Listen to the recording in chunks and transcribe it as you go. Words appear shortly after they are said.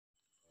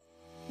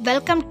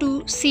Welcome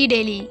to C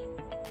Daily.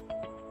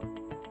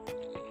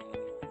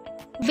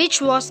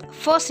 Which was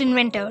first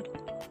invented?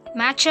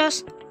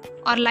 Matches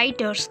or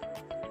lighters?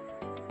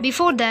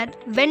 Before that,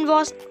 when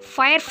was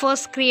fire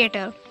first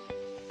created?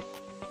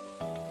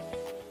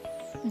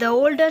 The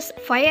oldest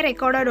fire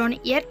recorded on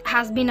Earth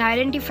has been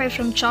identified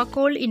from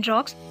charcoal in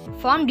rocks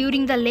formed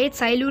during the late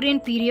Silurian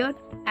period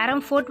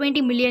around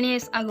 420 million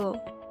years ago.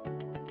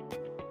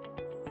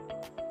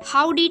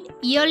 How did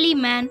early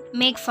man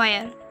make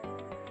fire?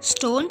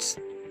 Stones?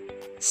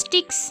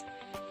 Sticks?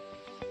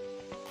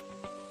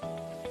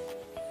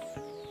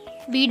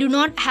 We do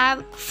not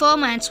have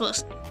firm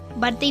answers,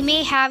 but they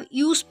may have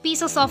used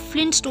pieces of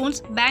flint stones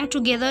banged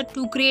together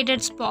to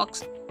create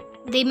sparks.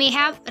 They may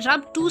have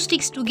rubbed two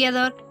sticks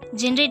together,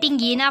 generating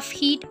enough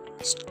heat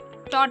to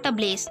start a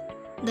blaze.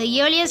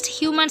 The earliest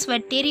humans were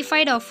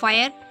terrified of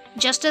fire,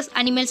 just as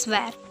animals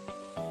were.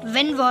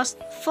 When was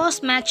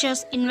first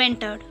matches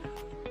invented?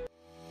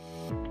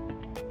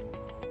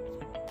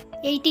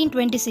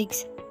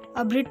 1826.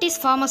 A British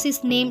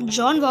pharmacist named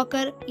John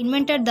Walker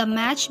invented the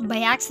match by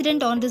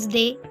accident on this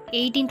day,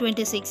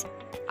 1826,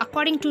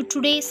 according to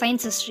today's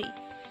science history.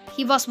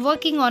 He was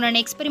working on an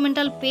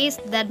experimental paste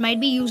that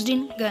might be used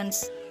in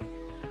guns.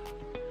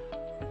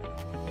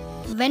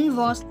 When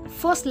was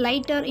first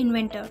lighter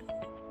invented?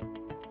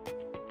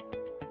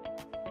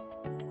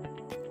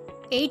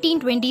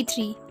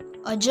 1823.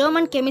 A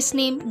German chemist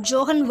named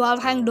Johann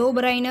Wolfgang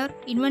Dobereiner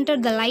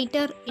invented the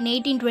lighter in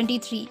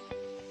 1823.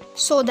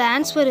 So the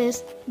answer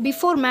is,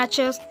 before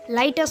matches,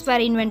 lighters were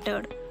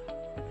invented.